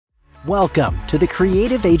Welcome to the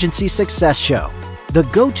Creative Agency Success Show, the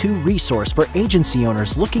go-to resource for agency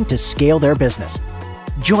owners looking to scale their business.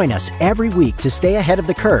 Join us every week to stay ahead of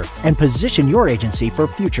the curve and position your agency for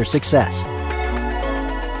future success.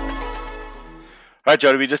 All right,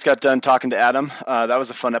 Jody, we just got done talking to Adam. That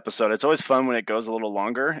was a fun episode. It's always fun when it goes a little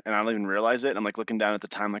longer, and I don't even realize it. I'm like looking down at the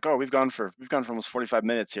time, like, oh, we've gone for almost 45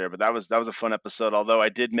 minutes here. But that was a fun episode. Although I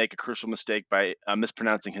did make a crucial mistake by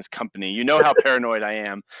mispronouncing his company. You know how paranoid I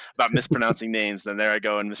am about mispronouncing names. Then there I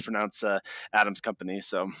go and mispronounce Adam's company.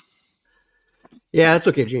 So. Yeah, that's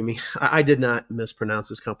okay, Jamie. I did not mispronounce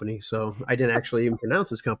his company, so I didn't actually even pronounce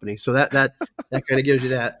his company. So that kind of gives you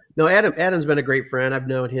that. No, Adam's been a great friend. I've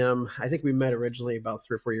known him. I think we met originally about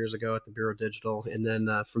 3 or 4 years ago at the Bureau of Digital, and then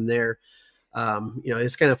from there,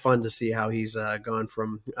 it's kind of fun to see how he's gone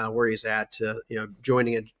from where he's at to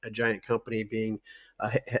joining a giant company, being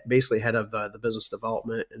basically head of the business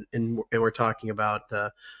development, and we're talking about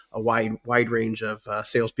a wide range of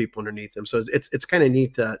salespeople underneath him. So it's kind of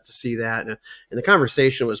neat to see that, and the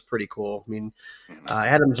conversation was pretty cool. I mean,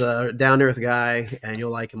 Adam's a down to earth guy, and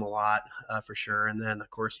you'll like him a lot for sure. And then of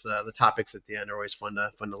course the topics at the end are always fun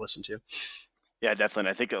to listen to. Yeah, definitely.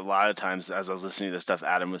 I think a lot of times as I was listening to the stuff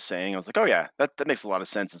Adam was saying, I was like, oh yeah, that makes a lot of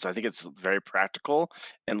sense. And so I think it's very practical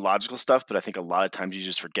and logical stuff, but I think a lot of times you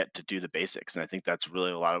just forget to do the basics. And I think that's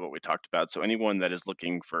really a lot of what we talked about. So anyone that is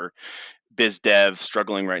looking for biz dev,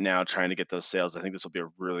 struggling right now, trying to get those sales, I think this will be a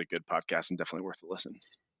really good podcast and definitely worth a listen.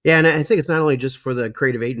 Yeah, and I think it's not only just for the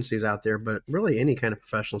creative agencies out there, but really any kind of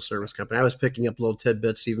professional service company. I was picking up little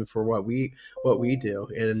tidbits even for what we do,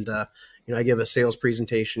 and I give a sales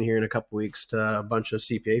presentation here in a couple weeks to a bunch of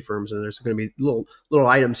CPA firms, and there's going to be little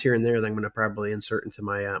items here and there that I'm going to probably insert into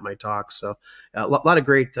my talk. So a lot of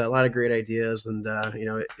great ideas, and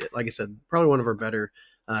like I said, probably one of our better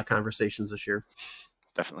conversations this year.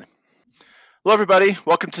 Definitely. Hello, everybody.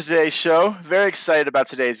 Welcome to today's show. Very excited about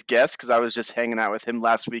today's guest because I was just hanging out with him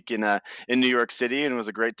last week in New York City, and it was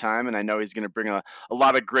a great time. And I know he's going to bring a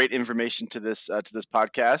lot of great information to this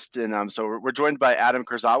podcast. And so we're joined by Adam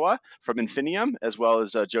Kurzawa from Infinium, as well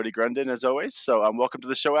as Jody Grundon, as always. So welcome to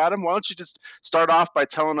the show, Adam. Why don't you just start off by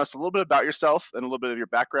telling us a little bit about yourself and a little bit of your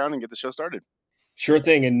background and get the show started? Sure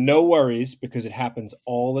thing, and no worries because it happens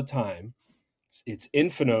all the time. It's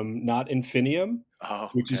Infinium, not Infinium,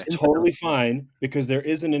 which is totally fine because there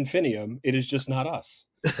is an Infinium. It is just not us.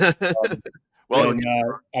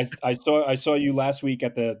 I saw you last week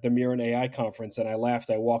at the Mirror and AI conference, and I laughed.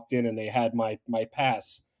 I walked in, and they had my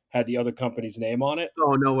pass had the other company's name on it.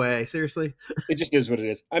 Oh, no way! Seriously? It just is what it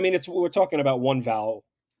is. I mean, we're talking about one vowel.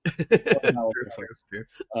 True.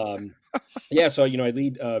 So I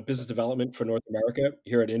lead business development for North America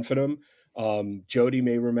here at Infinium. Jody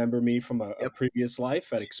may remember me from a previous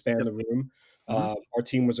life at Expand the Room. Our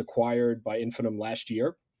team was acquired by Infinium last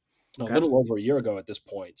year, a little over a year ago at this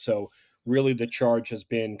point. So really the charge has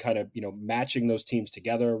been kind of, matching those teams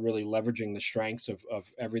together, really leveraging the strengths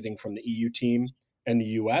of everything from the EU team and the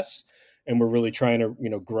US. And we're really trying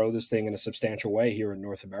to, grow this thing in a substantial way here in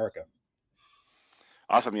North America.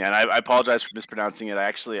 Awesome. Yeah. And I apologize for mispronouncing it. I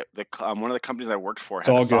actually, one of the companies I worked for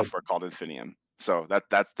had a software called Infinium. So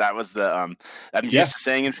that was the I'm used to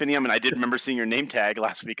saying Infinium, and I did remember seeing your name tag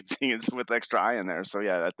last week and seeing it with extra I in there. So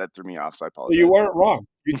yeah, that threw me off. So I apologize. You weren't wrong.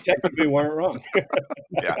 You technically weren't wrong.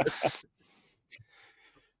 Yeah.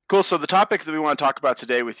 Cool. So the topic that we want to talk about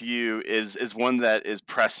today with you is one that is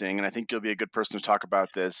pressing, and I think you'll be a good person to talk about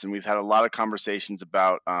this. And we've had a lot of conversations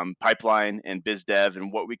about pipeline and biz dev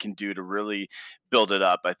and what we can do to really build it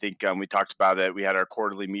up. I think we talked about it. We had our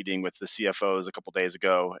quarterly meeting with the CFOs a couple days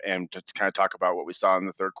ago, and to kind of talk about what we saw in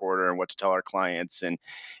the third quarter and what to tell our clients. And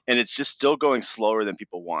it's just still going slower than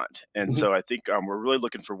people want. And so I think we're really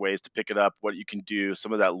looking for ways to pick it up, what you can do,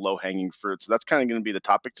 some of that low hanging fruit. So that's kind of going to be the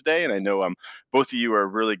topic today. And I know both of you are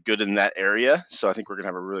really good in that area. So I think we're going to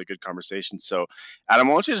have a really good conversation. So Adam,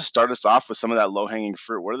 why don't you just start us off with some of that low hanging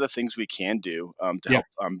fruit? What are the things we can do to help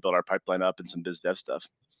build our pipeline up and some biz dev stuff?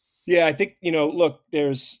 Yeah, I think, look,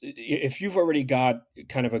 if you've already got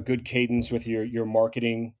kind of a good cadence with your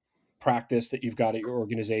marketing practice that you've got at your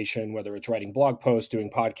organization, whether it's writing blog posts, doing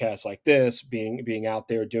podcasts like this, being out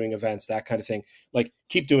there, doing events, that kind of thing, like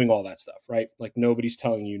keep doing all that stuff, right? Like nobody's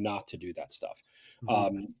telling you not to do that stuff.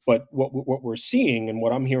 But what we're seeing and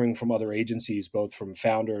what I'm hearing from other agencies, both from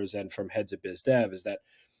founders and from heads of biz dev, is that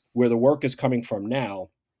where the work is coming from now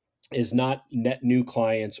is not net new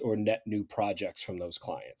clients or net new projects from those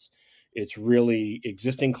clients. It's really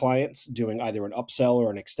existing clients doing either an upsell or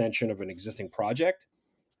an extension of an existing project,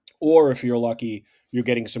 or if you're lucky, you're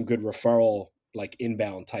getting some good referral, like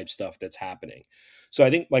inbound type stuff that's happening. So I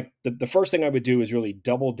think like the first thing I would do is really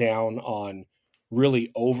double down on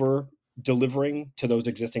really over delivering to those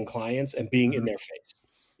existing clients and being in their face.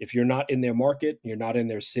 If you're not in their market, you're not in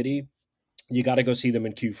their city, you got to go see them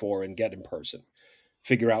in Q4 and get in person.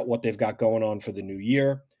 Figure out what they've got going on for the new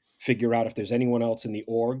year. Figure out if there's anyone else in the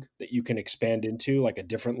org that you can expand into, like a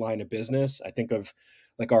different line of business. I think of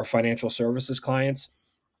like our financial services clients,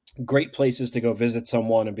 great places to go visit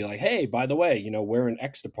someone and be like, hey, by the way, we're in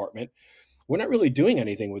X department. We're not really doing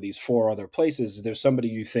anything with these 4 other places. There's somebody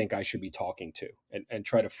you think I should be talking to, and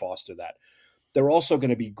try to foster that. They're also going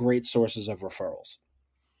to be great sources of referrals,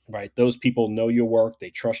 right? Those people know your work. They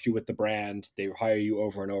trust you with the brand. They hire you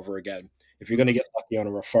over and over again. If you're going to get lucky on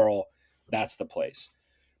a referral, that's the place.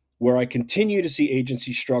 Where I continue to see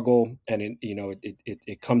agencies struggle, and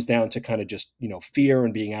it comes down to kind of just fear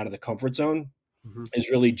and being out of the comfort zone, is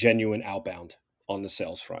really genuine outbound on the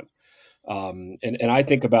sales front. And I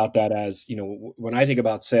think about that as, when I think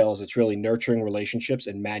about sales, it's really nurturing relationships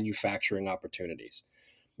and manufacturing opportunities.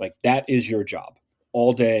 Like that is your job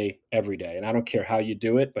all day, every day. And I don't care how you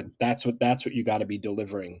do it, but that's what you got to be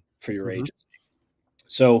delivering for your agency.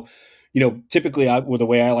 So, typically the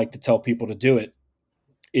way I like to tell people to do it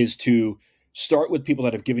is to start with people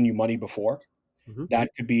that have given you money before. That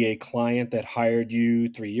could be a client that hired you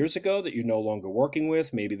 3 years ago that you're no longer working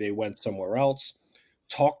with. Maybe they went somewhere else.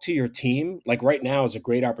 Talk to your team. Like right now is a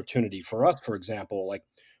great opportunity for us. For example, like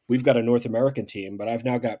we've got a North American team, but I've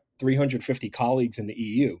now got 350 colleagues in the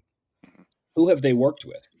EU. Who have they worked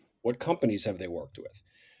with? What companies have they worked with?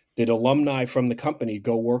 Did alumni from the company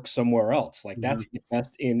go work somewhere else? Like that's the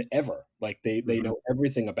best in ever. Like they know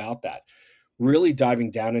everything about that. Really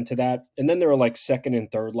diving down into that. And then there are like second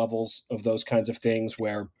and third levels of those kinds of things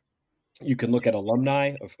where you can look at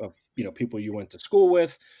alumni of people you went to school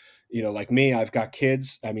with. Like me, I've got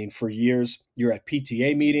kids. I mean, for years, you're at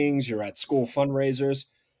PTA meetings, you're at school fundraisers,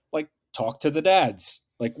 like talk to the dads.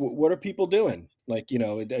 Like, what are people doing? Like,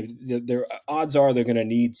 their odds are they're going to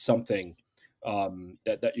need something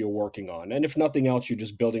that you're working on. And if nothing else, you're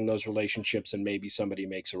just building those relationships and maybe somebody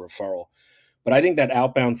makes a referral. But I think that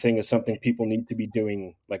outbound thing is something people need to be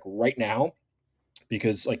doing like right now,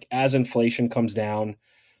 because like as inflation comes down,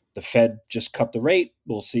 the Fed just cut the rate.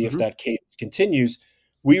 We'll see if that cadence continues.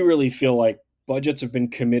 We really feel like budgets have been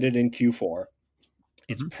committed in Q4.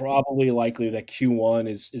 It's probably likely that Q1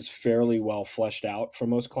 is fairly well fleshed out for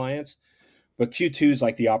most clients, but Q2 is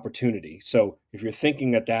like the opportunity. So if you're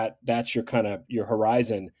thinking that's your kind of your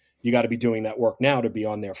horizon, you got to be doing that work now to be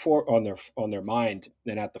on their mind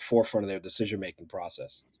and at the forefront of their decision-making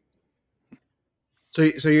process. So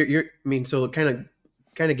so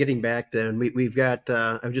kind of getting back then, we've got,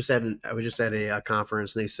 I was just at a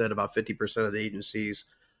conference, and they said about 50% of the agencies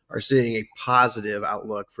are seeing a positive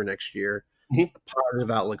outlook for next year, a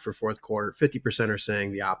positive outlook for fourth quarter. 50% are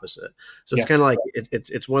saying the opposite. So it's kind of like,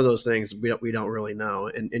 it's one of those things we don't really know.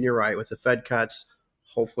 And you're right, with the Fed cuts,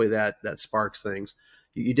 hopefully that sparks things.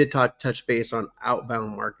 You did touch base on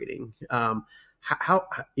outbound marketing. How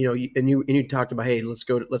you talked about, hey, let's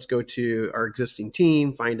go to our existing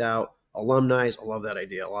team, find out alumni. I love that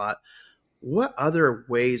idea a lot. What other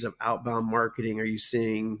ways of outbound marketing are you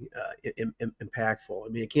seeing impactful? I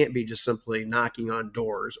mean, it can't be just simply knocking on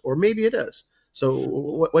doors, or maybe it is. So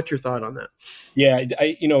what's your thought on that? Yeah,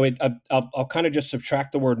 I'll kind of just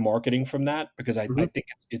subtract the word marketing from that, because I think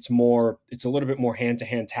it's a little bit more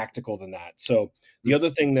hand-to-hand tactical than that. So the other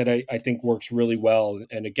thing that I think works really well,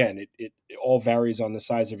 and again, it all varies on the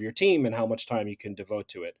size of your team and how much time you can devote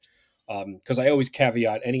to it. Because I always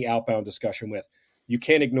caveat any outbound discussion with, you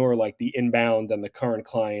can't ignore like the inbound and the current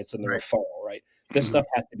clients and the referral, right? This stuff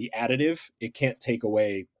has to be additive. It can't take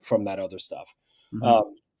away from that other stuff.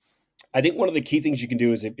 I think one of the key things you can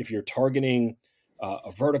do is if you're targeting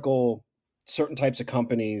a vertical, certain types of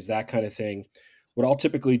companies, that kind of thing, what I'll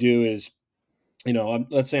typically do is,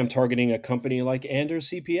 let's say I'm targeting a company like Anders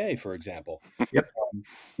CPA, for example. Yep.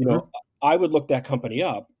 I would look that company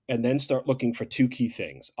up and then start looking for two key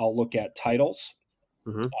things. I'll look at titles,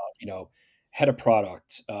 head of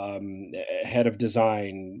product, head of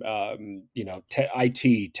design,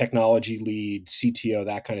 IT, technology lead, CTO,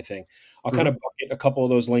 that kind of thing. I'll kind of bucket a couple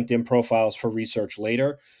of those LinkedIn profiles for research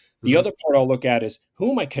later. The other part I'll look at is,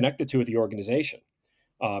 who am I connected to at the organization?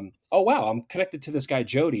 Oh, wow, I'm connected to this guy,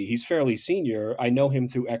 Jody. He's fairly senior. I know him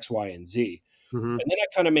through X, Y, and Z. And then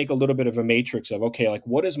I kind of make a little bit of a matrix of, okay, like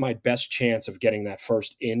what is my best chance of getting that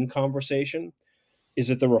first in conversation? Is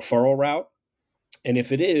it the referral route? And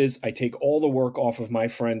if it is, I take all the work off of my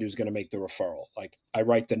friend who's going to make the referral. Like I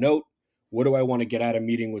write the note. What do I want to get out of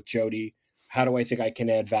meeting with Jody? How do I think I can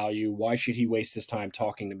add value? Why should he waste his time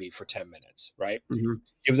talking to me for 10 minutes, right?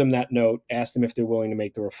 Give them that note, ask them if they're willing to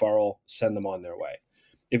make the referral, send them on their way.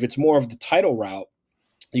 If it's more of the title route,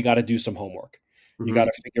 you got to do some homework. You got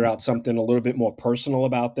to figure out something a little bit more personal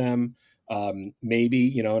about them.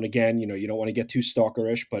 Maybe, and again, you don't want to get too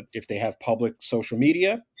stalkerish, but if they have public social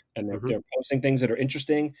media and they're posting things that are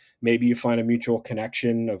interesting, maybe you find a mutual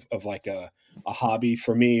connection of like a hobby.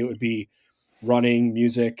 For me, it would be running,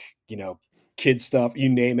 music, kid stuff, you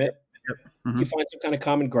name it. Yep. You find some kind of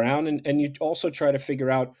common ground, and you also try to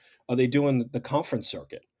figure out, are they doing the conference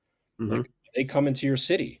circuit? Like, they come into your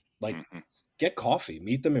city, like get coffee,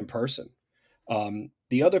 meet them in person.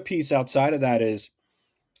 The other piece outside of that is,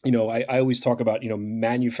 I always talk about,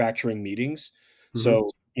 manufacturing meetings. So,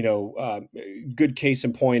 good case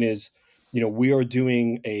in point is, we are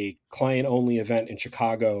doing a client only event in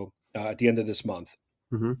Chicago at the end of this month.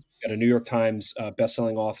 Got a New York Times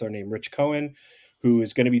bestselling author named Rich Cohen, who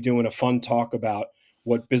is going to be doing a fun talk about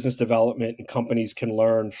what business development and companies can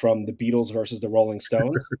learn from the Beatles versus the Rolling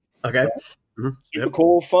Stones. Okay. Super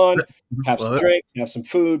cool, fun, have some drinks, have some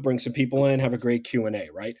food, bring some people in, have a great Q&A,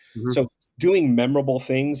 right? So doing memorable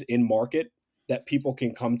things in market that people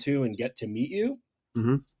can come to and get to meet you,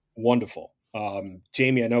 wonderful.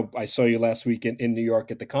 Jamie, I know I saw you last week in New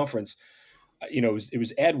York at the conference. It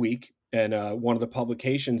was Ad Week, and one of the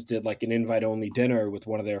publications did like an invite-only dinner with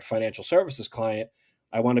one of their financial services client.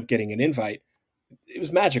 I wound up getting an invite. It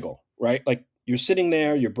was magical, right? Like, you're sitting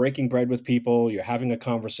there, you're breaking bread with people, you're having a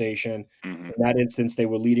conversation. In that instance, they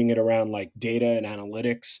were leading it around like data and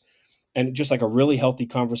analytics, and just like a really healthy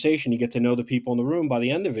conversation. You get to know the people in the room. By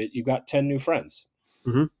the end of it, you've got 10 new friends.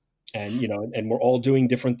 And, and we're all doing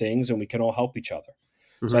different things, and we can all help each other.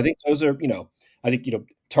 So I think those are,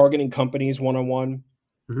 targeting companies one-on-one,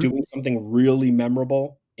 doing something really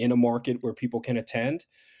memorable in a market where people can attend,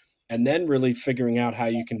 and then really figuring out how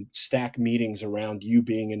you can stack meetings around you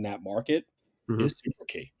being in that market is super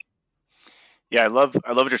key. Yeah, I love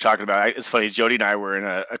what you're talking about. It's funny. Jody and I were in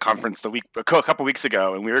a conference a couple weeks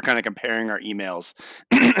ago, and we were kind of comparing our emails.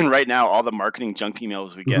 And right now, all the marketing junk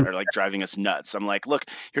emails we get are like driving us nuts. I'm like, look,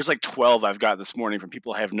 here's like 12 I've got this morning from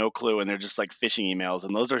people I have no clue, and they're just like phishing emails,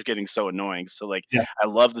 and those are getting so annoying. So like, I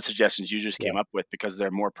love the suggestions you just came up with, because they're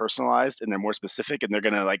more personalized and they're more specific, and they're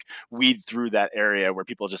gonna like weed through that area where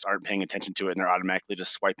people just aren't paying attention to it, and they're automatically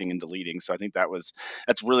just swiping and deleting. So I think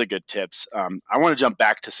that's really good tips. I want to jump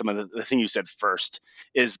back to some of the thing you said first,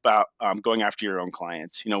 is about going after your own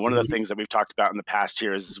clients. One of the things that we've talked about in the past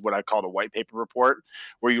here is what I call the white paper report,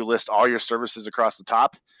 where you list all your services across the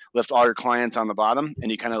top, list all your clients on the bottom,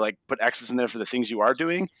 and you kind of like put X's in there for the things you are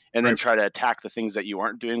doing, and then try to attack the things that you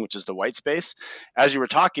aren't doing, which is the white space. As you were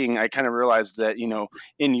talking, I kind of realized that,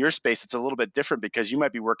 in your space, it's a little bit different, because you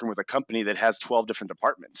might be working with a company that has 12 different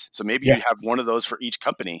departments. So maybe you have one of those for each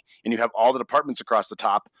company, and you have all the departments across the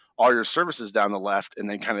top, all your services down the left, and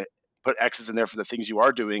then kind of put X's in there for the things you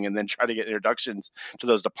are doing, and then try to get introductions to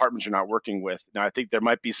those departments you're not working with. Now, I think there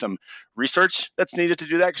might be some research that's needed to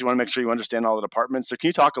do that, because you want to make sure you understand all the departments. So can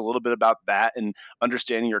you talk a little bit about that, and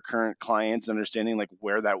understanding your current clients, understanding like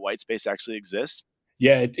where that white space actually exists?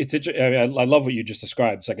 Yeah, I love what you just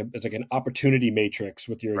described. It's like an opportunity matrix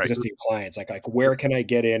with your existing clients. Like where can I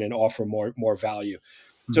get in and offer more value?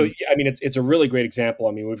 So I mean, it's a really great example.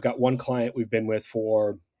 I mean, we've got one client we've been with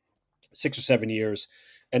for 6 or 7 years.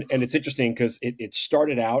 And it's interesting because it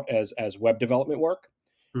started out as web development work.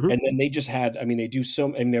 And then they just had,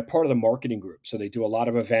 they're part of the marketing group. So they do a lot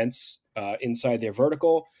of events inside their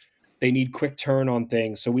vertical. They need quick turn on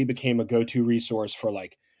things. So we became a go-to resource for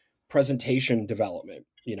like presentation development,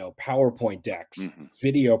 PowerPoint decks,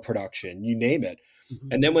 video production, you name it.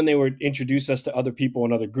 And then when they would introduce us to other people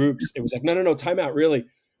in other groups, it was like, no, time out, really.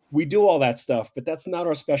 We do all that stuff, but that's not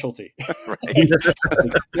our specialty.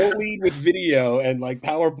 Don't lead with video and like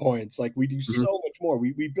PowerPoints. Like, we do so much more.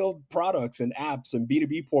 We build products and apps and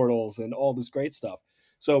B2B portals and all this great stuff.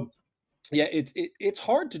 So yeah, it's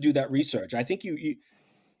hard to do that research. I think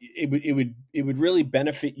it would really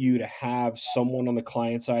benefit you to have someone on the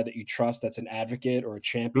client side that you trust, that's an advocate or a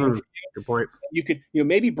champion for you. Good point. You could,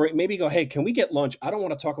 maybe go, hey, can we get lunch? I don't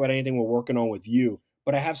want to talk about anything we're working on with you,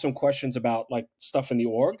 but I have some questions about like stuff in the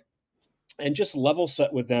org, and just level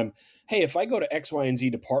set with them. Hey, if I go to X, Y, and Z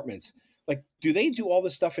departments, like, do they do all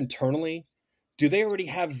this stuff internally? Do they already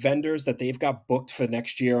have vendors that they've got booked for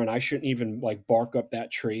next year, and I shouldn't even like bark up that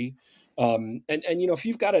tree? And if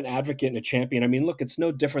you've got an advocate and a champion, I mean, look, it's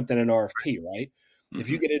no different than an RFP, right? If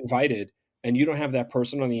you get invited and you don't have that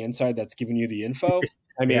person on the inside that's giving you the info,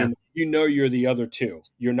 I mean, you're the other two.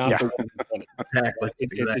 You're not the one who's done it. Exactly.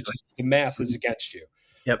 It's just, the math is against you.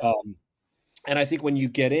 Yep. And I think when you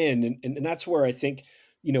get in, and that's where I think,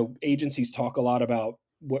 agencies talk a lot about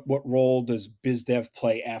what role does biz dev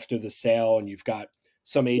play after the sale, and you've got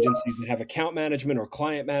some agencies that have account management or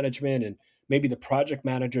client management, and maybe the project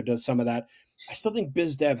manager does some of that. I still think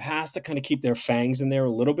biz dev has to kind of keep their fangs in there a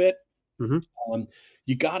little bit.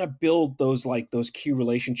 You got to build those key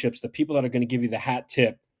relationships, the people that are going to give you the hat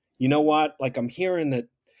tip. You know what? Like, I'm hearing that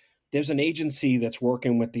there's an agency that's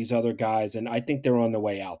working with these other guys, and I think they're on the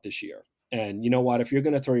way out this year. And you know what? If you're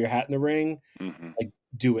going to throw your hat in the ring, like,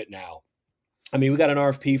 do it now. I mean, we got an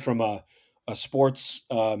RFP from a sports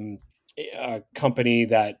company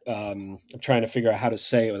that I'm trying to figure out how to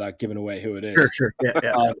say it without giving away who it is. Sure.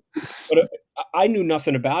 Yeah. But I knew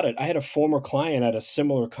nothing about it. I had a former client at a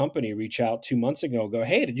similar company reach out 2 months ago, go,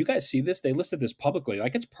 hey, did you guys see this? They listed this publicly.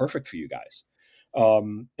 Like, it's perfect for you guys.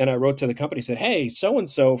 And I wrote to the company, said, hey,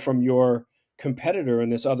 so-and-so from your competitor in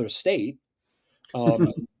this other state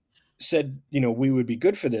said, we would be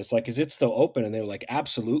good for this. Like, is it still open? And they were like,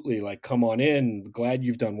 absolutely. Like, come on in. Glad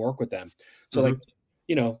you've done work with them. So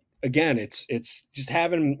again, it's just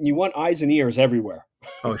you want eyes and ears everywhere.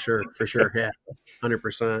 Oh, sure. For sure. Yeah.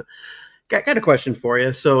 100%. Got a question for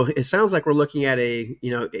you. So it sounds like we're looking at in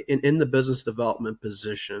the business development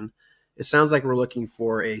position, it sounds like we're looking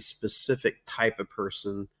for a specific type of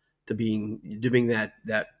person doing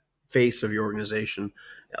that face of your organization.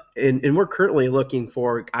 And we're currently looking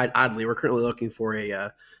for, we're currently looking for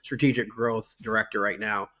a strategic growth director right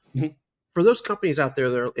now. For those companies out there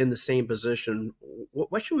that are in the same position,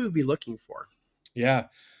 what should we be looking for? Yeah,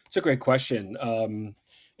 it's a great question.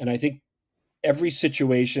 And I think every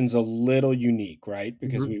situation's a little unique, right?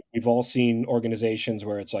 Because we've all seen organizations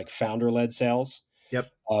where it's like founder-led sales. Yep.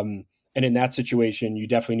 And in that situation, you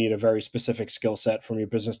definitely need a very specific skill set from your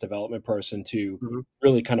business development person to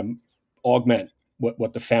really kind of augment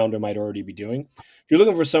what the founder might already be doing. If you're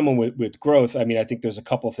looking for someone with growth, I mean, I think there's a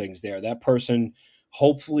couple things there. That person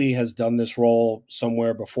hopefully has done this role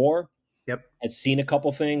somewhere before. Yep. Has seen a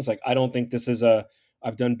couple things. Like, I don't think this is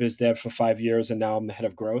I've done biz dev for 5 years and now I'm the head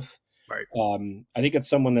of growth. Right. I think it's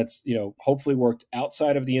someone that's, hopefully worked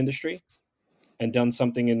outside of the industry and done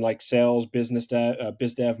something in like sales, biz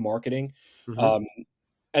dev, marketing. And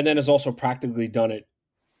then has also practically done it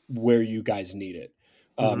where you guys need it.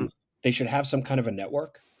 They should have some kind of a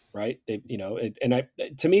network, right?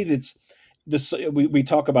 To me, it's this. We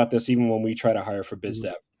talk about this even when we try to hire for biz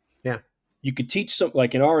dev. Yeah, you could teach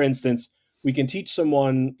like in our instance, we can teach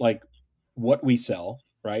someone like what we sell,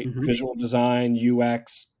 right? Visual design,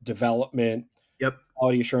 UX, development,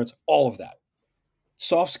 quality assurance, all of that.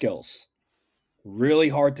 Soft skills, really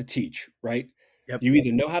hard to teach, right? Yep. You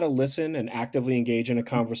either know how to listen and actively engage in a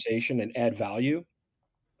conversation and add value,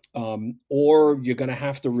 or you're going to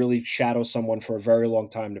have to really shadow someone for a very long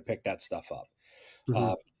time to pick that stuff up.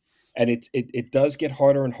 And it does get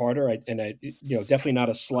harder and harder. Definitely not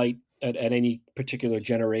a slight at any particular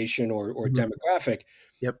generation or demographic.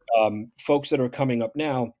 Yep. Folks that are coming up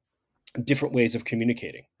now, different ways of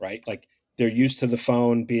communicating, right? Like, they're used to the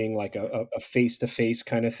phone being like a face-to-face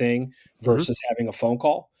kind of thing versus having a phone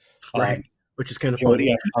call. Right. Which is kind of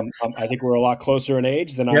Jody, funny. I think we're a lot closer in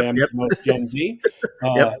age than I am with Gen Z.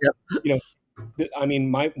 I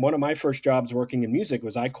mean, one of my first jobs working in music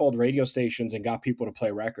was I called radio stations and got people to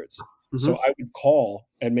play records. So I would call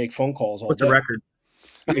and make phone calls all day. What's a record?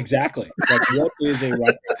 Exactly. Like, what is a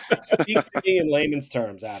record? Speak to me in layman's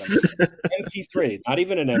terms, Adam. MP3, not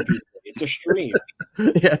even an MP3. It's a stream.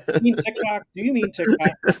 Yeah. Do you mean TikTok? Do you mean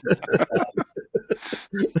TikTok?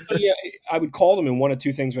 Yeah, I would call them and one of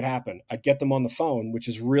two things would happen. I'd get them on the phone, which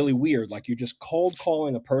is really weird. Like, you're just cold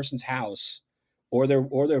calling a person's house or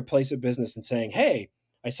their place of business and saying, hey,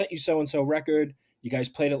 I sent you so-and-so record. You guys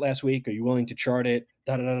played it last week. Are you willing to chart it?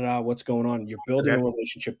 What's going on? You're building a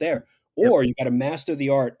relationship there. Or you got to master the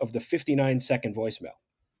art of the 59-second voicemail.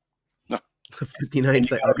 59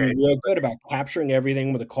 seconds. Okay. Be real good about capturing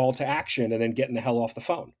everything with a call to action and then getting the hell off the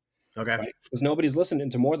phone. Okay. Right? Because nobody's listening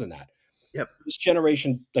to more than that. Yep. This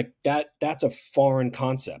generation, like that's a foreign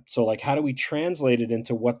concept. So like, how do we translate it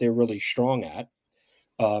into what they're really strong at?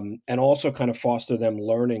 And also kind of foster them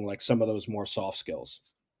learning like some of those more soft skills.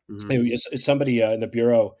 It's somebody in the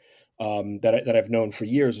bureau that I've known for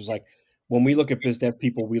years was like, when we look at biz dev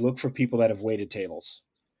people, we look for people that have waited tables.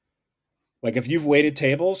 Like if you've waited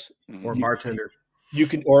tables, or a bartender,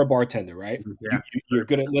 or a bartender, right? Yeah. You're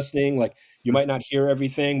good at listening. Like you might not hear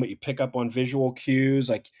everything, but you pick up on visual cues.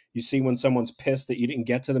 Like you see when someone's pissed that you didn't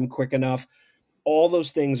get to them quick enough. All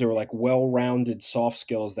those things are like well-rounded soft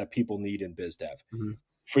skills that people need in biz dev.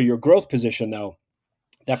 For your growth position though,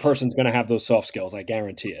 that person's going to have those soft skills. I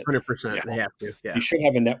guarantee it. 100%. They have to. Yeah. You should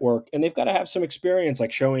have a network, and they've got to have some experience,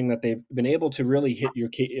 like showing that they've been able to really hit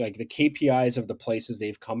like the KPIs of the places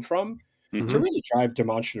they've come from to really drive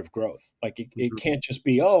demonstrative growth. Like it can't just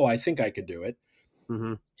be, oh, I think I could do it.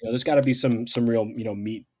 Mm-hmm. There's got to be some real,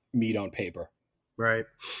 meat on paper. Right.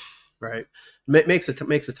 Right. Makes a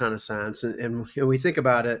ton of sense. And when we think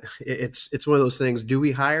about it, it's one of those things. Do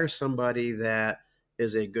we hire somebody that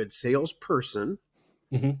is a good salesperson,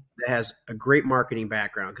 Mm-hmm. that has a great marketing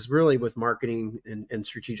background? Because really with marketing and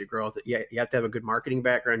strategic growth, you have to have a good marketing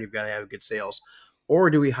background. You've got to have good sales. Or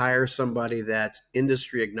do we hire somebody that's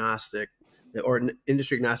industry agnostic, or do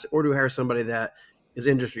we hire somebody that is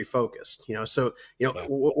industry focused?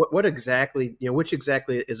 What exactly, which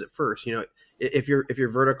exactly is it first? If your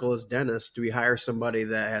vertical is dentist, do we hire somebody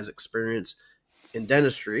that has experience in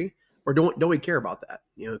dentistry, or don't we care about that?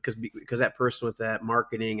 Because that person with that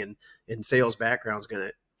marketing and sales background is going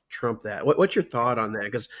to trump that. What's your thought on that?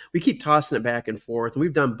 Because we keep tossing it back and forth, and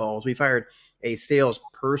we've done both. We've hired a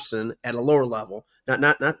salesperson at a lower level,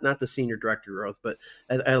 not the senior director growth, but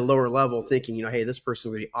at a lower level, thinking, hey, this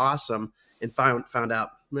person would be awesome, and found out,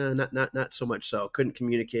 not so much so. Couldn't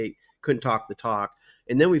communicate, couldn't talk the talk.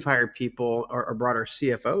 And then we've hired people or brought our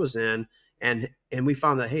CFOs in, and we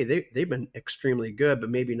found that, hey, they've been extremely good, but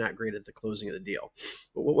maybe not great at the closing of the deal.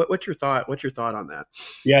 What's your thought? What's your thought on that?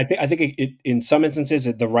 Yeah, I think it in some instances,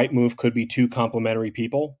 the right move could be two complementary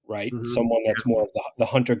people, right? Mm-hmm. Someone that's more of the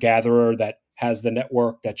hunter gatherer that has the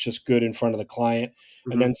network, that's just good in front of the client,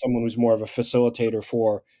 Mm-hmm. and then someone who's more of a facilitator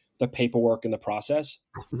for the paperwork and the process.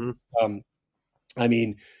 Mm-hmm. I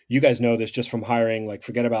mean, you guys know this just from hiring. Like,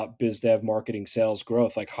 forget about biz dev, marketing, sales,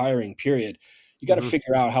 growth. Like, hiring, period. You got to Mm-hmm.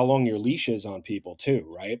 figure out how long your leash is on people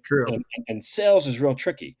too, right? True. And sales is real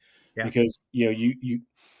tricky, because you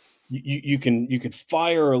could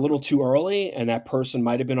fire a little too early, and that person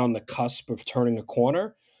might have been on the cusp of turning a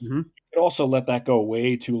corner. Mm-hmm. You could also let that go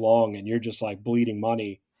way too long, and you're just like bleeding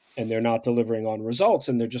money, and they're not delivering on results,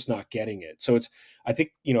 and they're just not getting it. So I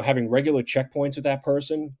think, having regular checkpoints with that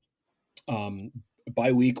person,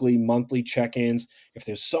 biweekly, monthly check-ins. If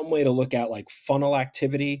there's some way to look at like funnel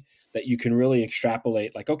activity that you can really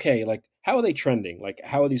extrapolate, like, okay, like how are they trending? Like,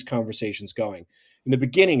 how are these conversations going? In the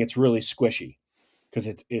beginning, it's really squishy, because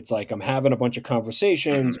it's like I'm having a bunch of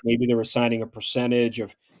conversations. Maybe they're assigning a percentage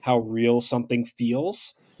of how real something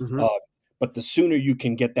feels. Mm-hmm. But the sooner you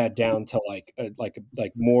can get that down to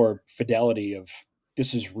like more fidelity of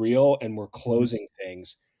this is real and we're closing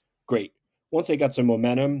things, great. Once they got some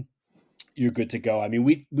momentum, you're good to go. I mean,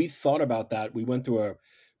 we thought about that. We went through a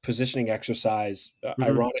positioning exercise,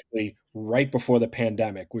 ironically, right before the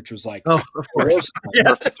pandemic, which was like, of course,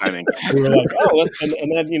 perfect timing. We were like, oh,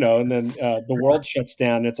 and then the world shuts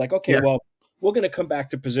down. And it's like, okay, well, we're going to come back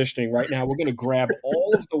to positioning right now. We're going to grab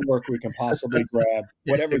all of the work we can possibly grab,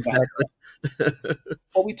 whatever's out there.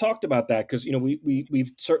 Well, we talked about that because,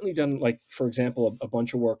 we've certainly done, like, for example, a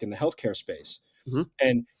bunch of work in the healthcare space. Mm-hmm.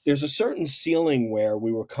 And there's a certain ceiling where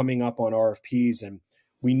we were coming up on RFPs, and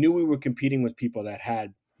we knew we were competing with people that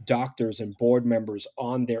had doctors and board members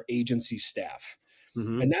on their agency staff.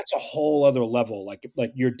 Mm-hmm. And that's a whole other level, like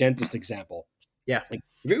your dentist example. Yeah. Like,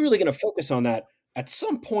 if you're really going to focus on that, at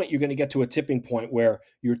some point, you're going to get to a tipping point where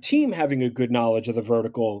your team having a good knowledge of the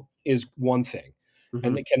vertical is one thing. Mm-hmm.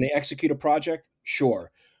 And can they execute a project?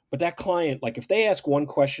 Sure. But that client, like if they ask one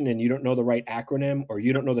question and you don't know the right acronym or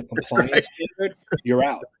you don't know the compliance standard, you're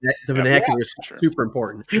out. The vernacular is super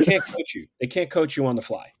important. You can't coach you. They can't coach you on the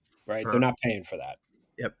fly, right? They're not paying for that.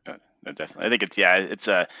 Yep. No, definitely. I think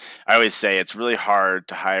I always say it's really hard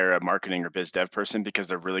to hire a marketing or biz dev person because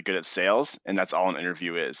they're really good at sales, and that's all an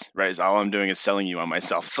interview is, right? Is all I'm doing is selling you on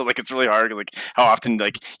myself. So like, it's really hard. Like, how often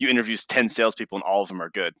like you interview 10 salespeople and all of them are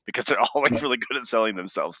good because they're all like really good at selling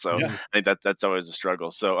themselves. So I think that's always a struggle.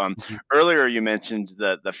 So earlier you mentioned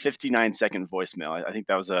the 59-second voicemail. I think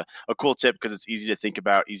that was a cool tip because it's easy to think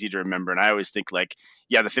about, easy to remember. And I always think like,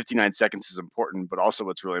 yeah, the 59 seconds is important, but also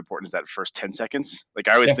what's really important is that first 10 seconds. Like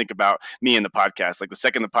I always think about me in the podcast. Like the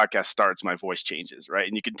second the podcast starts, my voice changes, right?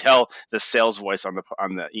 And you can tell the sales voice on the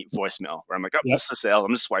voicemail where I'm like, oh, this is a sale.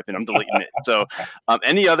 I'm just swiping. I'm deleting it. So,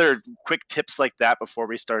 any other quick tips like that before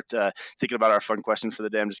we start thinking about our fun question for the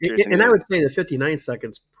day? I'm just curious. And I would say the 59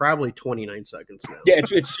 seconds, probably 29 seconds now. Yeah,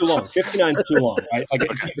 it's too long. 59 is too long, right? Like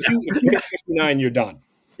if you hit 59, you're done,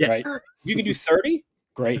 right? If you can do 30,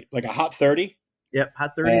 great. Like a hot 30. Yep,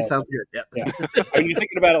 hot 30 sounds good. Yep. Yeah. I mean, you're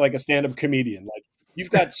thinking about it like a stand-up comedian. Like, you've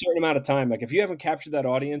got a certain amount of time. Like, if you haven't captured that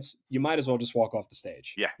audience, you might as well just walk off the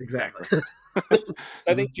stage. Yeah, exactly.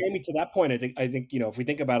 I think, Jamie, to that point, I think, if we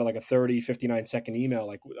think about it like a 30, 59-second email,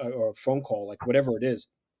 like, or a phone call, like whatever it is,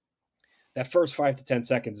 that first 5 to 10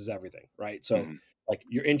 seconds is everything, right? So like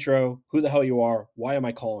your intro, who the hell you are, why am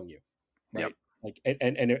I calling you? Right. Yep. Like,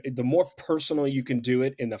 and the more personal you can do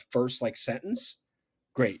it in the first like sentence,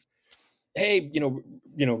 great. hey,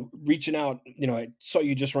 reaching out, I saw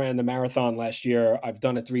you just ran the marathon last year. I've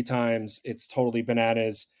done it 3 times. It's totally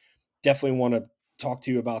bananas. Definitely want to talk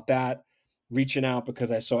to you about that. Reaching out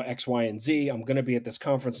because I saw X, Y, and Z. I'm going to be at this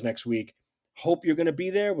conference next week. Hope you're going to be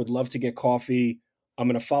there. Would love to get coffee. I'm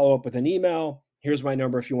going to follow up with an email. Here's my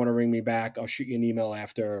number if you want to ring me back. I'll shoot you an email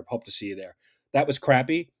after. Hope to see you there. That was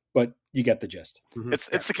crappy, but you get the gist.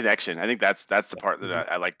 It's the connection. I think that's the part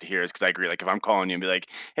that I like to hear, is because I agree. Like if I'm calling you and be like,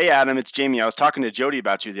 hey, Adam, it's Jamie. I was talking to Jody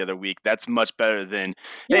about you the other week. That's much better than,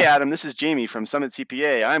 hey, Adam, this is Jamie from Summit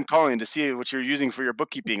CPA. I'm calling to see what you're using for your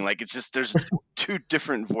bookkeeping. Like it's just, there's 2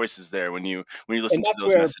 different voices there when you listen to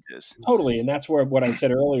those messages. Totally. And that's where what I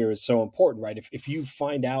said earlier is so important, right? If you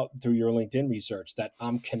find out through your LinkedIn research that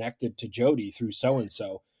I'm connected to Jody through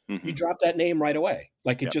so-and-so, you drop that name right away.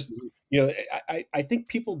 Like it just, I think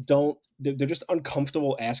people they're just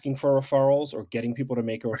uncomfortable asking for referrals or getting people to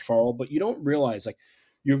make a referral, but you don't realize like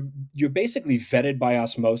you're basically vetted by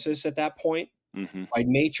osmosis at that point, by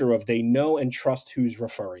nature of they know and trust who's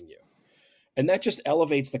referring you. And that just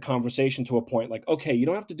elevates the conversation to a point like, okay, you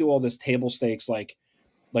don't have to do all this table stakes, like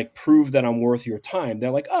prove that I'm worth your time.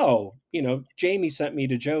 They're like, oh, Jamie sent me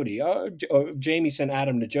to Jody. Or Jamie sent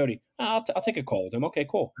Adam to Jody. I'll take a call with him. Okay,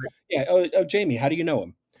 cool. Yeah. Oh, Jamie, how do you know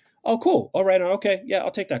him? Oh, cool. All right. Okay. Yeah,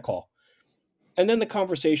 I'll take that call. And then the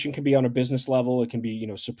conversation can be on a business level. It can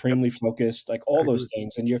be, supremely focused, like all those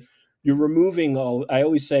things. And you're removing all, I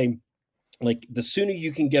always say, like the sooner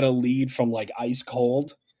you can get a lead from like ice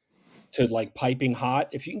cold to like piping hot,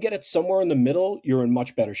 if you can get it somewhere in the middle, you're in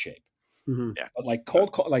much better shape. Yeah. But like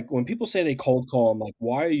cold call, like when people say they cold call, I'm like,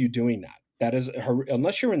 why are you doing that? That is,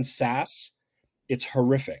 unless you're in SaaS, it's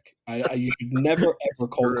horrific. You should never ever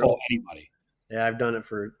cold call anybody. Yeah, I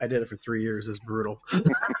did it for 3 years. It's brutal.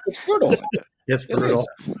 It's brutal. It's brutal.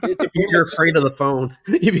 You're afraid of the phone.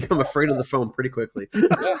 You become afraid of the phone pretty quickly.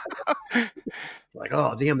 It's like,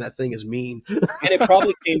 oh, damn, that thing is mean. And it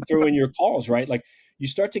probably came through in your calls, right? Like you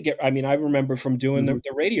start to get, I remember from doing the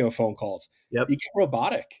radio phone calls, you get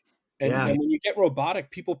robotic. And when you get robotic,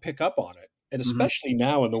 people pick up on it. And especially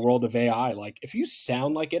now in the world of AI, like if you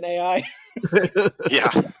sound like an AI,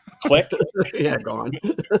 click. Gone.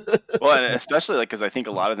 Well, and especially like, because I think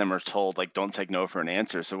a lot of them are told like, don't take no for an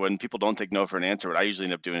answer. So when people don't take no for an answer, what I usually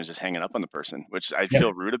end up doing is just hanging up on the person, which I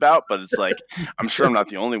feel rude about, but it's like, I'm sure I'm not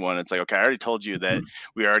the only one. It's like, okay, I already told you that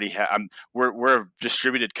we already have, we're a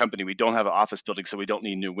distributed company. We don't have an office building, so we don't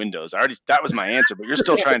need new windows. That was my answer, but you're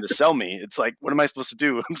still trying to sell me. It's like, what am I supposed to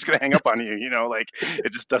do? I'm just going to hang up on you. Like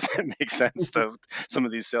it just doesn't make sense to some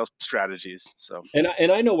of these sales strategies. So,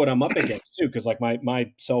 and I know what I'm up against too. Cause like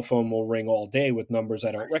my cell phone will ring all day with numbers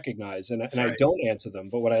I don't recognize and I don't answer them.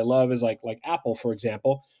 But what I love is like Apple, for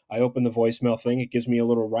example, I open the voicemail thing. It gives me a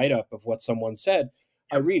little write-up of what someone said.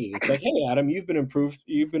 I read it. It's like, hey, Adam, you've been approved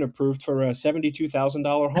for a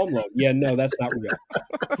 $72,000 home loan. Yeah, no, that's not real.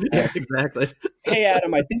 Yeah, exactly. Hey,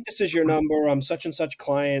 Adam, I think this is your number. I'm such and such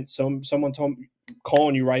client. Someone told me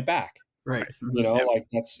calling you right back. Right. Like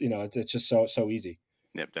that's, it's just so easy.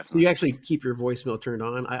 Yep, definitely. So you actually keep your voicemail turned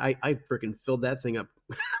on. I freaking filled that thing up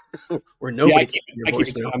where nobody. I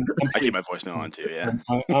keep my voicemail on too. Yeah,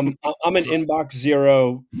 I'm an inbox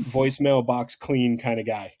zero, voicemail box clean kind of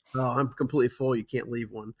guy. Oh, I'm completely full. You can't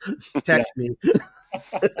leave one. Text me,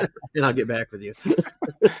 and I'll get back with you.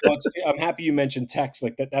 Well, I'm happy you mentioned text.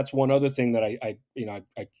 Like that's one other thing that I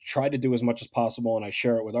try to do as much as possible, and I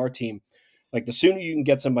share it with our team. Like the sooner you can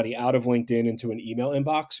get somebody out of LinkedIn into an email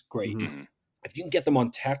inbox, great. Mm-hmm. If you can get them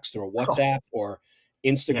on text or WhatsApp or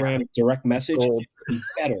Instagram direct message, it's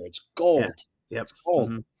better. It's gold. Yeah. It's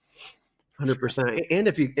gold. 100%. And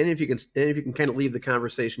if you can kind of leave the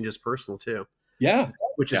conversation just personal too. Yeah.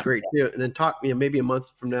 Which is great too. And then talk, maybe a month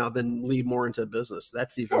from now, then lead more into business.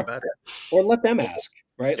 That's even better. Or let them ask,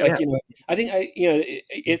 right? Like, I think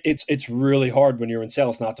it's really hard when you're in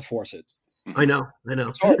sales not to force it. I know.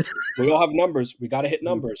 It's hard. We all have numbers. We got to hit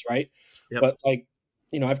numbers, right? Yep. But like,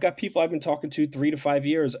 I've got people I've been talking to 3 to 5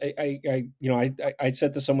 years. I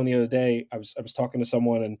said to someone the other day, I was talking to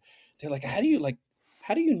someone and they're like, how do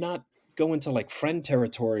you not go into like friend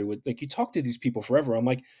territory with, like, you talk to these people forever. I'm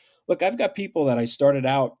like, look, I've got people that I started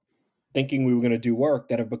out thinking we were going to do work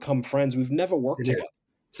that have become friends. We've never worked together.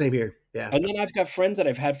 Same here. Yeah. And then I've got friends that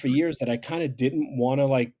I've had for years that I kind of didn't want to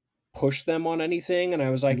like push them on anything. And I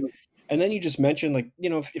was like, and then you just mentioned like,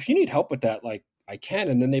 if you need help with that, like I can,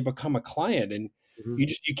 and then they become a client and you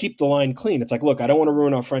keep the line clean. It's like, look, I don't want to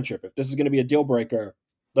ruin our friendship. If this is going to be a deal breaker,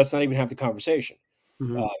 let's not even have the conversation.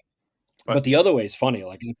 But the other way is funny.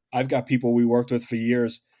 Like I've got people we worked with for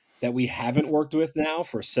years that we haven't worked with now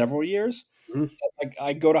for several years. Like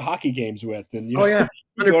I go to hockey games with, and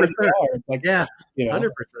You go to the bar, it's like, yeah, you know, 100%.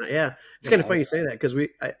 Yeah, it's kind of funny you say that because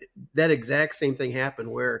that exact same thing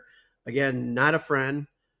happened where, again, not a friend.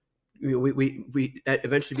 We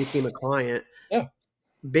eventually became a client. Yeah.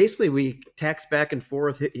 Basically, we text back and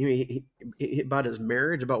forth about his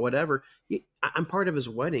marriage, about whatever. I'm part of his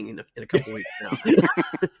wedding in a couple weeks now.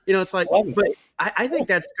 It's like, but I think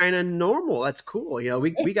that's kind of normal. That's cool.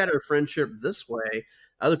 We got our friendship this way.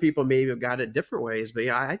 Other people maybe have got it different ways, but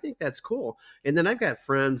I think that's cool. And then I've got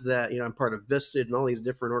friends that, I'm part of Visted and all these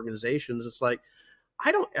different organizations. It's like,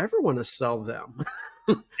 I don't ever want to sell them.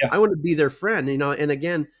 I want to be their friend, and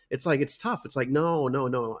again, it's like, it's tough. It's like, no,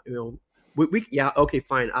 yeah, okay,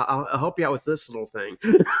 fine. I'll help you out with this little thing,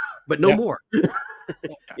 but no more.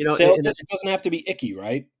 Sales, it doesn't have to be icky,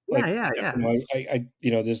 right? Like, yeah.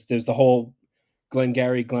 There's the whole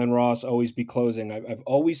Glenn Ross, always be closing. I've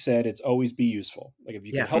always said it's always be useful. Like if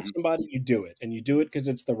you can help somebody, you do it, and you do it because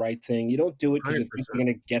it's the right thing. You don't do it because you think you're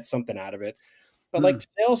going to get something out of it. But like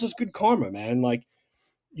sales is good karma, man. Like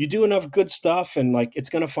you do enough good stuff, and like it's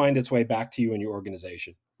going to find its way back to you and your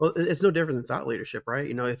organization. Well, it's no different than thought leadership, right?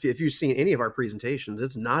 If you've seen any of our presentations,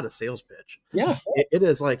 it's not a sales pitch. Yeah. It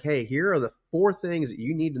is like, hey, here are the 4 things that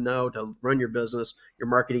you need to know to run your business, your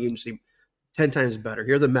marketing agency 10 times better.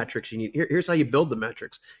 Here are the metrics you need. Here's how you build the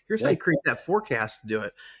metrics. Here's how you create that forecast to do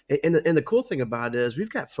it. And the cool thing about it is we've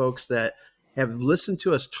got folks that have listened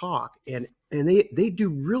to us talk and they do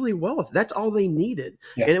really well with it. That's all they needed.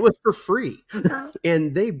 And it was for free.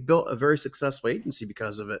 And they built a very successful agency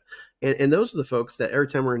because of it. And those are the folks that every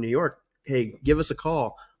time we're in New York, hey, give us a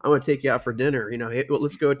call. I want to take you out for dinner. Hey,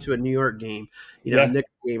 let's go to a New York game, a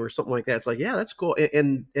Knicks game or something like that. It's like, yeah, that's cool.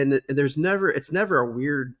 And it's never a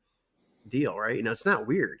weird deal, right? It's not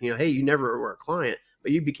weird. Hey, you never were a client,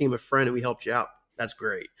 but you became a friend and we helped you out. That's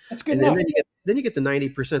great. That's good. And then you get the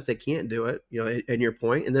 90% that can't do it, in your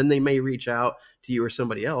point, and then they may reach out to you or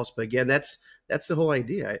somebody else. But again, that's the whole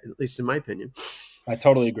idea, at least in my opinion. I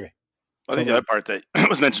totally agree. I think the other part that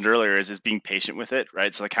was mentioned earlier is being patient with it,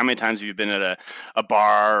 right? So like how many times have you been at a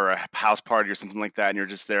bar or a house party or something like that, and you're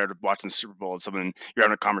just there watching the Super Bowl and you're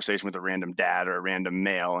having a conversation with a random dad or a random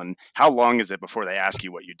male, and how long is it before they ask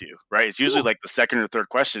you what you do, right? It's usually like the second or third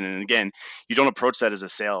question. And again, you don't approach that as a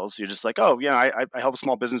sales. You're just like, oh, yeah, I help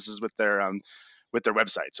small businesses with their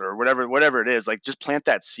websites or whatever it is. Like just plant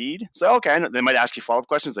that seed. So, okay, I know they might ask you follow-up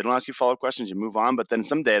questions. They don't ask you follow-up questions. You move on. But then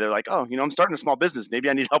someday they're like, oh, I'm starting a small business. Maybe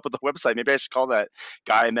I need help with the website. Maybe I should call that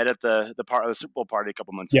guy I met at the part of the Super Bowl party a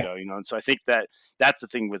couple months ago, And so I think that's the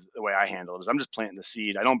thing with the way I handle it is I'm just planting the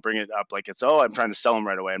seed. I don't bring it up like it's, I'm trying to sell them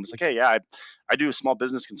right away. I'm just like, hey, yeah, I do small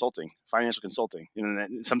business consulting, financial consulting.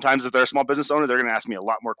 And sometimes if they're a small business owner, they're going to ask me a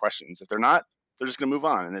lot more questions. If they're not, they're just going to move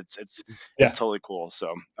on, and it's totally cool.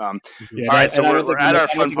 So, all right. So we're at our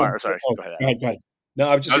fun part. Sorry, go ahead. No,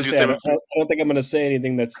 I was just going to say, I don't think I'm going to say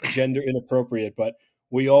anything that's gender inappropriate, but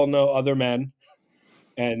we all know other men,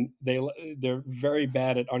 and they're very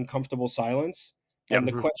bad at uncomfortable silence. And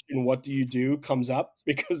the question, what do you do, comes up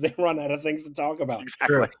because they run out of things to talk about.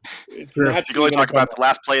 Exactly. You can only talk about the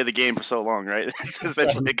last play of the game for so long, right?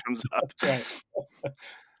 Eventually it comes up. That's right.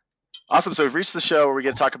 Awesome. So we've reached the show where we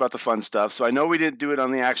get to talk about the fun stuff. So I know we didn't do it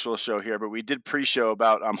on the actual show here, but we did pre-show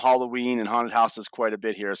about Halloween and haunted houses quite a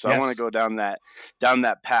bit here. So I want to go down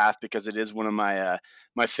that path because it is one of my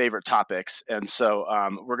my favorite topics. And so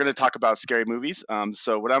we're going to talk about scary movies.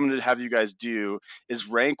 So what I'm going to have you guys do is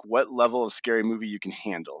rank what level of scary movie you can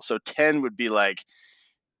handle. So 10 would be like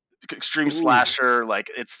extreme slasher,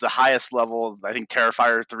 like it's the highest level. I think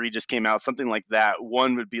Terrifier 3 just came out, something like that.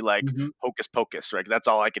 1 would be like Hocus Pocus, right? That's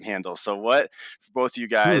all I can handle. So what, for both of you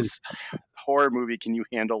guys, horror movie can you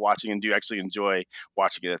handle watching, and do you actually enjoy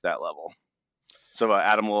watching it at that level? So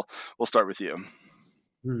Adam, we'll start with you.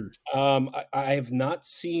 I have not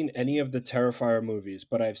seen any of the Terrifier movies,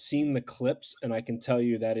 but I've seen the clips, and I can tell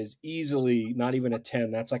you that is easily not even a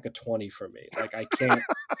 10. That's like a 20 for me. Like I can't.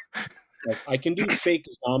 Like, I can do fake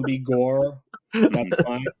zombie gore, that's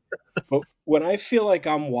fine. But when I feel like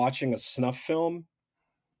I'm watching a snuff film,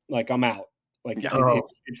 like I'm out. Like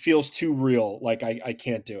it feels too real. Like I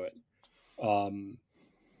can't do it. And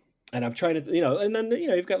I'm trying to, and then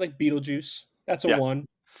you've got like Beetlejuice. That's a 1.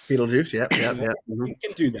 Beetlejuice, yeah. You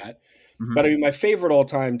can do that. But I mean, my favorite all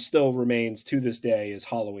time still remains to this day is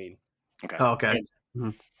Halloween. Okay.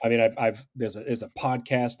 I mean, there's a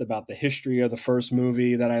podcast about the history of the first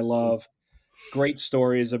movie that I love. Great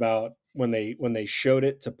stories about when they showed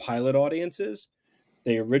it to pilot audiences.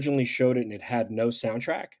 They originally showed it and it had no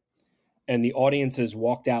soundtrack, and the audiences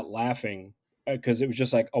walked out laughing because it was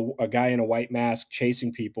just like a guy in a white mask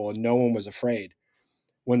chasing people, and no one was afraid.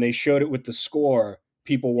 When they showed it with the score,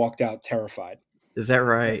 people walked out terrified. Is that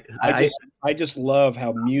right? I just love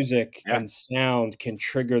how music Yeah. and sound can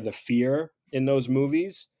trigger the fear in those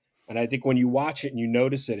movies. And I think when you watch it and you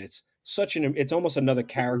notice it, it's almost another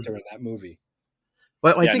character in that movie.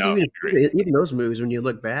 Well, I Yeah, think no, I agree. even those movies, when you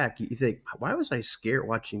look back, you think, why was I scared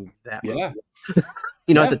watching that movie? Yeah.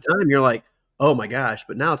 You know, Yeah. at the time, you're like, oh my gosh,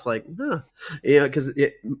 but now it's like, huh. You know, because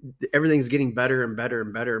everything's getting better and better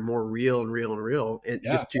and better, more real and real and real. And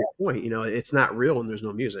Yeah. just to your point, you know, it's not real when there's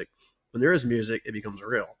no music. When there is music, it becomes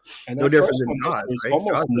real. And No that different first than one, Jaws, there's right?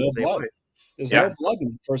 almost Jaws no was the same blood. way. There's Yeah. no blood in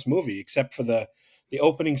the first movie, except for the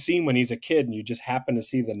opening scene when he's a kid and you just happen to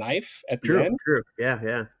see the knife at the end. True. Yeah.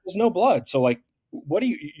 There's no blood. So like, what do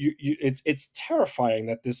you it's terrifying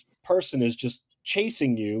that this person is just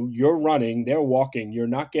chasing you. You're running, they're walking, you're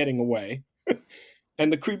not getting away.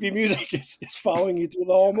 And the creepy music is following you through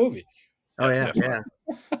the whole movie. Oh yeah.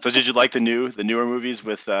 So did you like the newer movies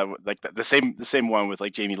with like the same one with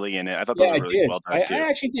like Jamie Lee in it? I thought those Yeah, were I really did. well done too. I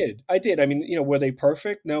actually did. I did. I mean, were they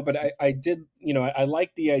perfect? No, but I did, I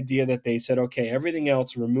like the idea that they said, okay, everything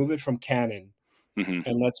else, remove it from canon Mhm.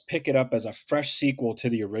 and let's pick it up as a fresh sequel to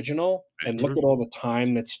the original and look at all the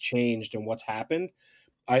time that's changed and what's happened.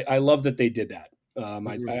 I love that they did that.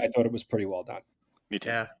 I thought it was pretty well done. Me too.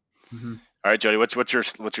 Yeah. Mhm. All right, Jody, what's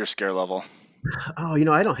your scare level? Oh, you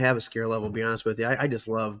know, I don't have a scare level, to be honest with you. I just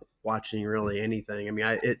love watching really anything. I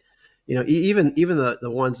mean, even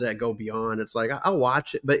the ones that go beyond, it's like I'll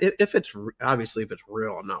watch it, but if it's obviously if it's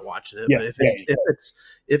real, I'm not watching it. Yeah, But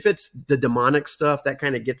if it's the demonic stuff, that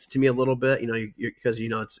kind of gets to me a little bit, because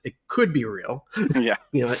it could be real. Yeah.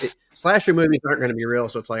 Slasher movies aren't going to be real,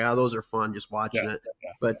 so it's like, those are fun just watching it.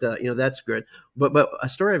 Yeah. But that's good. But a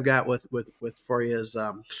story I've got with for you is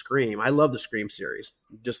Scream. I love the Scream series,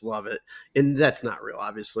 just love it, and that's not real,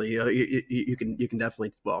 obviously. You can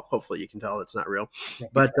definitely, well, hopefully you can tell it's not real.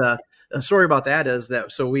 But a story about that is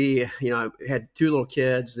that we had two little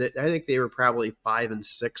kids that I think they were probably 5 and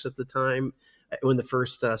 6 at the time when the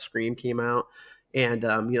first Scream came out, and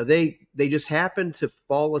they just happened to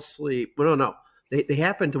fall asleep. Well, no. They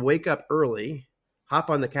happened to wake up early, hop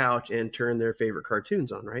on the couch, and turn their favorite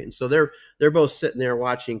cartoons on, right? And so they're both sitting there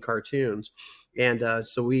watching cartoons, and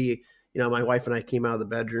so we, my wife and I came out of the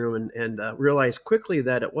bedroom and realized quickly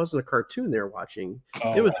that it wasn't a cartoon they were watching;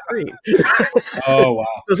 it was Scream. Oh wow!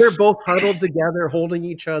 So they're both huddled together, holding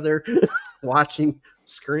each other, watching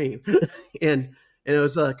Scream, and it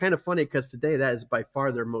was kind of funny because today that is by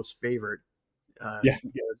far their most favorite.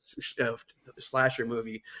 Slasher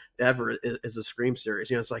movie ever is a Scream series.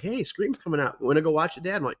 It's like, hey, Scream's coming out. Want to go watch it,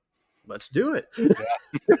 Dad? I'm like, let's do it.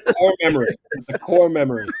 Core memory. It's a core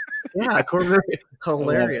memory. Yeah, core memory.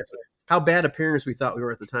 Hilarious. How bad of parents we thought we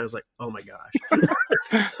were at the time. I was like, oh my gosh,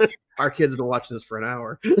 our kids have been watching this for an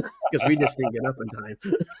hour because we just didn't get up in time.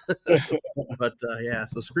 But yeah,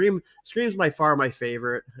 so Scream's by far my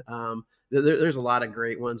favorite. There's a lot of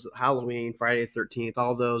great ones. Halloween, Friday the 13th,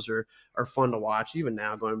 all those are fun to watch. Even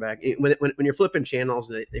now, going back when you're flipping channels,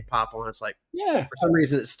 they pop on. It's like, for some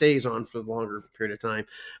reason it stays on for a longer period of time.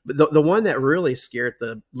 But the one that really scared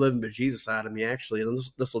the living bejesus out of me, actually, and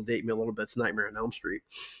this will date me a little bit, it's Nightmare on Elm Street.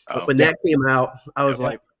 But when that came out, I was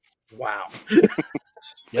like, wow.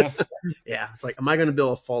 Yeah. It's like, am I going to be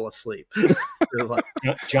able to fall asleep? It was like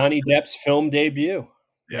Johnny Depp's film debut.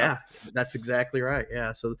 Yeah, that's exactly right.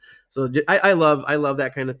 Yeah. So I love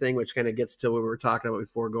that kind of thing, which kind of gets to what we were talking about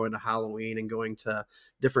before, going to Halloween and going to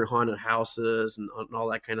different haunted houses and all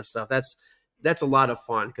that kind of stuff. That's a lot of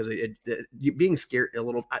fun because being scared a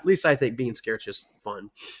little, at least I think being scared is just fun.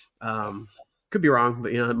 Could be wrong,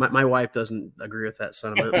 but my wife doesn't agree with that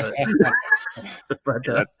sentiment.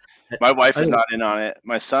 But my wife is not in on it.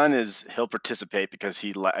 My son he'll participate because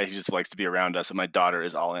he just likes to be around us, but my daughter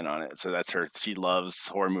is all in on it. So that's her. She loves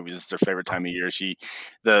horror movies. It's her favorite time of year.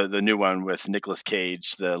 The new one with Nicolas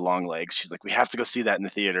Cage, The Long Legs. She's like, we have to go see that in the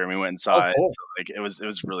theater, and we went and saw it. Cool. So like it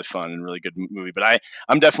was really fun and really good movie. But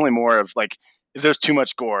I'm definitely more of like, if there's too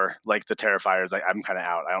much gore, like the Terrifiers, like I'm kind of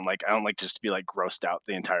out. I don't like just to be like grossed out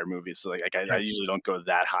the entire movie. So like I usually don't go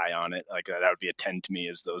that high on it. Like that would be a 10 to me,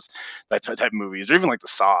 is those that type of movies, or even like the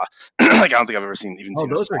Saw. Like I don't think I've ever seen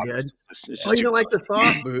those Saw. are good. It's you don't like the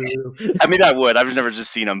Saw? Boo. I mean, I would. I've never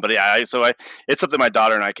just seen them, but yeah. It's something my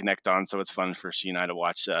daughter and I connect on, so it's fun for she and I to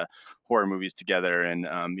watch horror movies together. And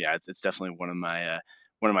it's definitely one of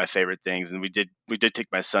one of my favorite things. And we did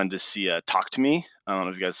take my son to see Talk to Me. I don't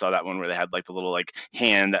know if you guys saw that one where they had like the little like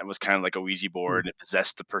hand that was kind of like a Ouija board, and it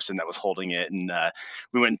possessed the person that was holding it. And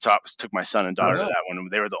we went and took my son and daughter to that one.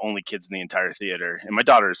 They were the only kids in the entire theater. And my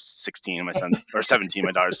daughter's 16, and my son or 17.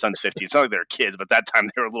 My daughter's son's 15. It's not like they were kids, but that time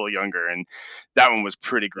they were a little younger. And that one was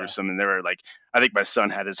pretty gruesome. And they were like, I think my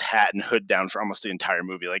son had his hat and hood down for almost the entire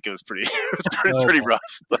movie. Like it was pretty pretty rough.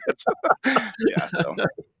 But yeah,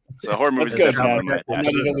 so horror movies are definitely one of my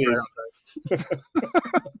passions.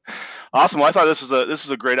 Awesome. Well, I thought this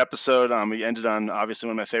was a great episode. We ended on obviously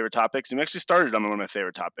one of my favorite topics, and we actually started on one of my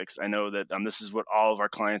favorite topics. I know that this is what all of our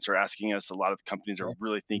clients are asking us. A lot of the companies are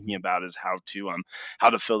really thinking about is how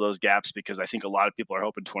to fill those gaps, because I think a lot of people are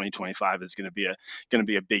hoping 2025 is going to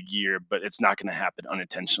be a big year, but it's not going to happen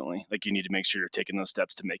unintentionally. Like you need to make sure you're taking those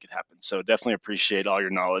steps to make it happen. So definitely appreciate all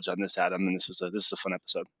your knowledge on this, Adam. And this is a fun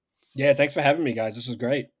episode. Yeah, thanks for having me, guys. This was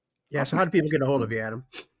great. Yeah. So how do people get a hold of you, Adam?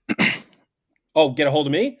 Oh, get a hold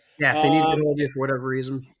of me? Yeah, if they need to get a hold of you for whatever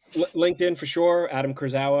reason. LinkedIn for sure. Adam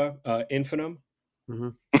Kurzawa, Infinium.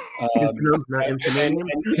 Infinium, not Infinium.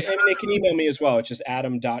 And they can email me as well. It's just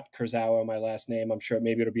adam.kurzawa, my last name. I'm sure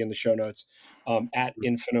maybe it'll be in the show notes. At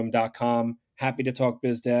infinium.com. Happy to talk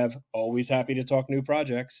biz dev. Always happy to talk new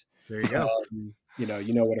projects. There you go.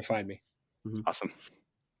 You know where to find me. Awesome.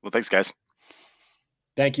 Well, thanks, guys.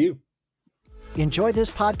 Thank you. Enjoy this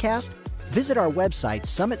podcast? Visit our website,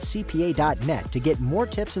 summitcpa.net, to get more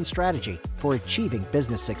tips and strategy for achieving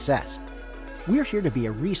business success. We're here to be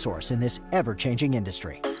a resource in this ever-changing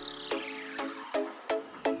industry.